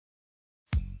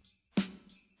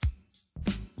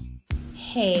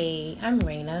Hey, I'm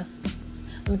Raina.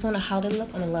 I'm doing a holiday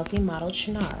look on a lovely model,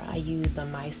 Chinara. I used a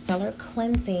micellar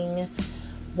cleansing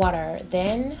water.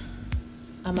 Then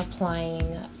I'm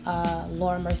applying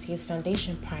Laura Mercier's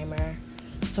foundation primer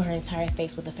to her entire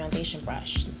face with a foundation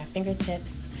brush. My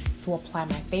fingertips to apply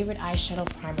my favorite eyeshadow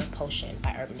primer, Potion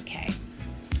by Urban Decay.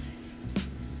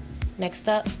 Next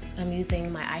up, I'm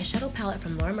using my eyeshadow palette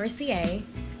from Laura Mercier,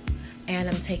 and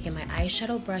I'm taking my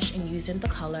eyeshadow brush and using the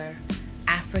color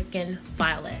African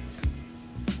Violet.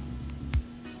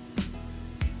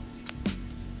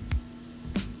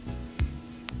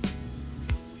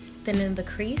 Then in the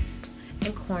crease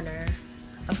and corner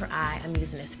of her eye, I'm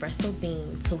using Espresso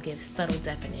Beam to give subtle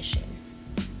definition.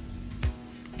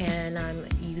 And I'm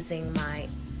using my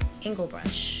angle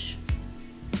brush.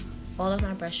 All of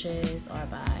my brushes are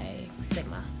by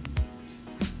Sigma.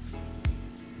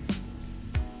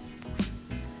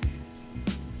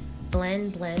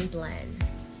 Blend, blend, blend.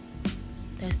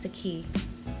 That's the key.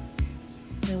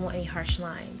 I don't want any harsh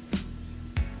lines.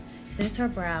 Since her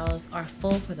brows are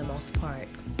full for the most part,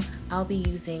 I'll be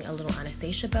using a little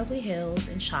Anastasia Beverly Hills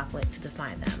and chocolate to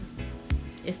define them.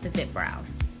 It's the dip brow.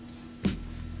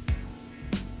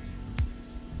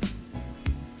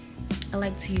 I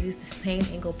like to use the same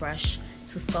angle brush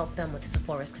to sculpt them with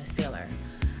Sephora's concealer.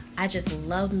 I just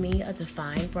love me a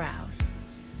defined brow.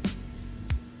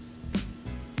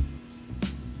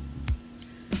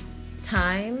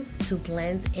 Time to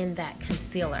blend in that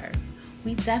concealer.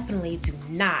 We definitely do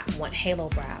not want halo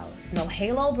brows. No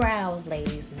halo brows,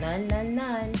 ladies. None, none,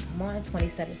 none. Come on,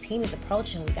 2017 is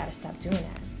approaching. We gotta stop doing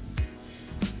that.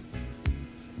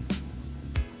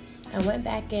 I went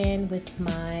back in with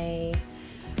my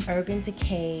Urban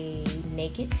Decay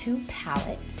Naked 2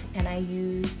 palette, and I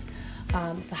used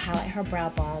to highlight her brow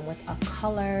bone with a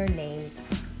color named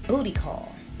Booty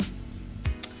Call.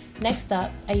 Next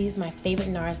up, I used my favorite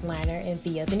NARS liner in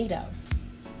Via Veneto.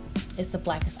 It's the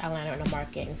blackest eyeliner on the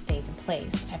market and stays in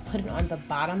place. I put it on the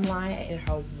bottom line and in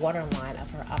her waterline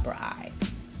of her upper eye.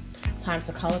 Time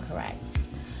to color correct.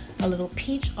 A little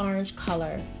peach orange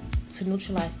color to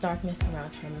neutralize darkness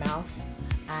around her mouth,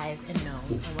 eyes, and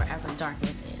nose, and wherever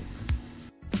darkness is.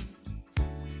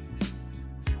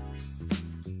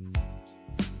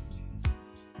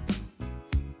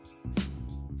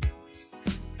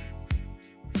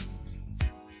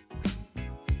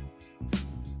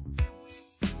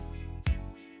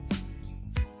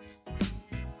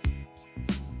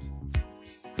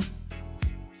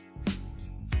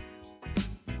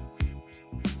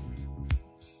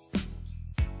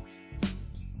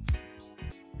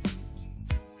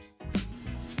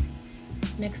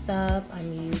 Next up,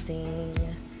 I'm using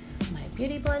my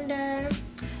beauty blender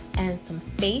and some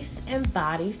face and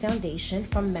body foundation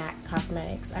from MAC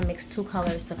Cosmetics. I mixed two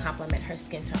colors to complement her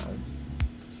skin tone.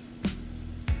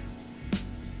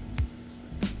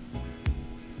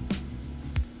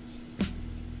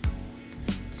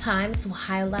 Time to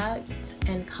highlight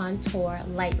and contour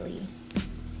lightly,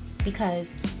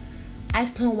 because I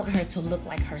still want her to look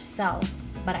like herself,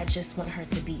 but I just want her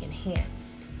to be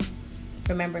enhanced.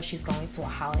 Remember, she's going to a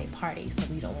holiday party, so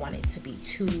we don't want it to be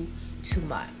too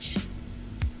much.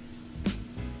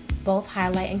 Both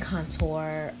highlight and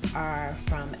contour are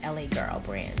from LA Girl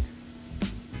brand.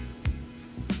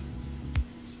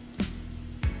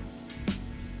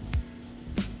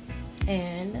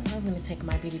 And I'm going to take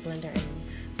my beauty blender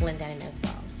and blend that in as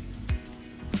well.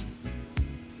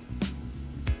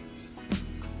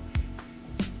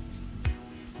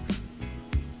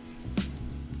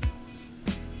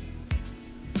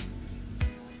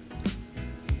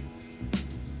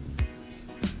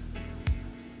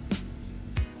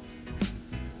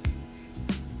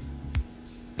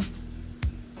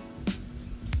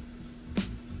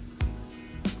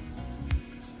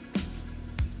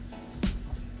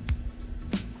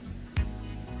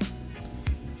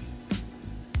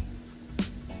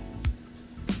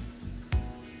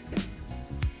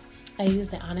 I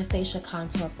use the Anastasia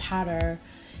Contour Powder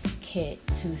Kit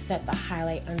to set the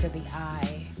highlight under the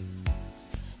eye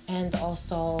and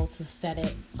also to set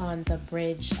it on the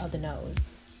bridge of the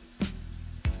nose.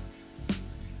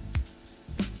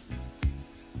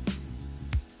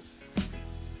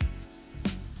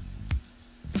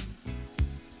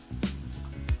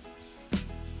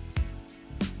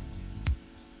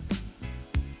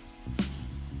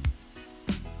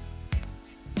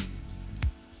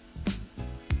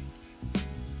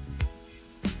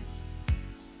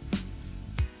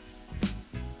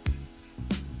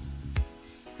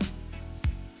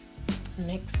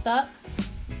 Next up,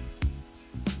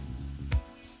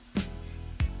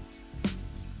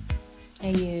 I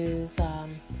use a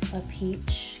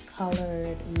peach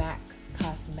colored MAC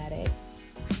cosmetic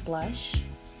blush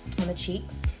on the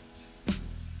cheeks.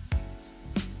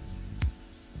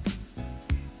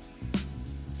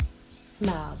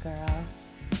 Smile, girl.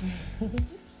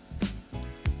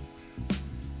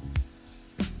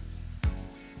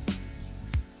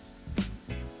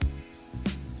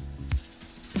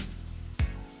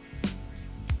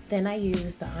 Then I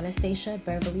use the Anastasia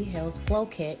Beverly Hills Glow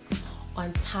Kit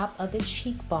on top of the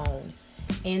cheekbone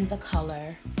in the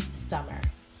color Summer.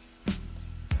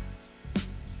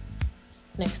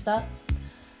 Next up,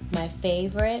 my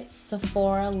favorite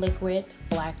Sephora liquid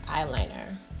black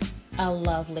eyeliner. I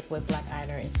love liquid black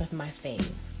eyeliner. It's my fave.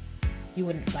 You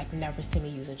would never see me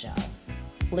use a gel.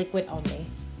 Liquid only.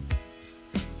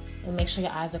 And make sure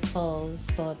your eyes are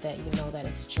closed so that you know that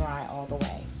it's dry all the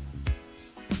way.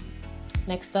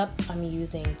 Next up, I'm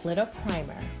using glitter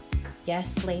primer.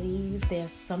 Yes, ladies,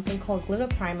 there's something called glitter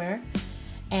primer.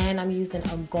 And I'm using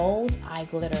a gold eye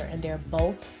glitter, and they're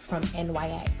both from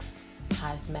NYX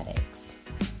Cosmetics.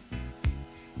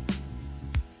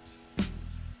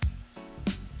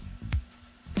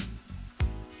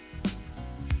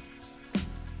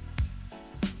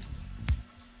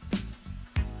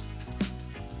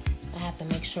 I have to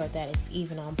make sure that it's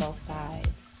even on both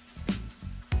sides.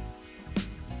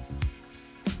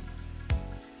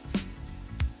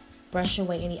 Brush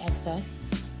away any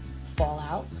excess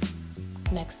fallout.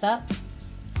 Next up,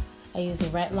 I use a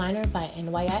red liner by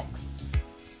NYX.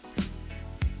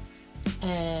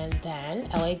 And then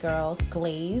LA Girls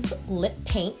Glaze Lip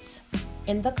Paint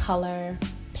in the color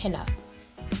Pinup.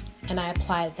 And I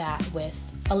apply that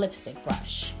with a lipstick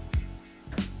brush.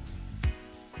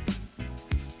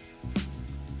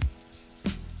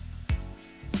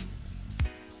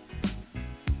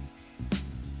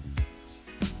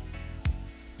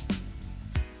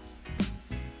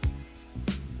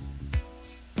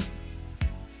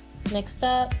 Next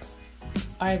up,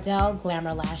 Ardell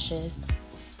Glamour Lashes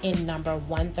in number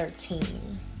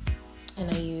 113.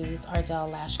 And I used Ardell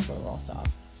Lash Glue also.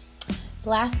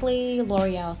 Lastly,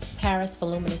 L'Oreal's Paris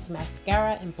Voluminous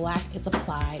Mascara in black is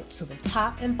applied to the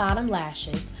top and bottom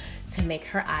lashes to make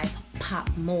her eyes pop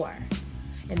more.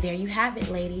 And there you have it,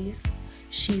 ladies.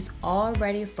 She's all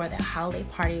ready for the holiday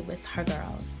party with her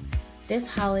girls. This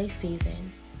holiday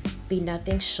season, be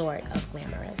nothing short of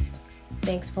glamorous.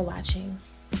 Thanks for watching.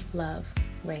 Love,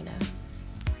 Raina.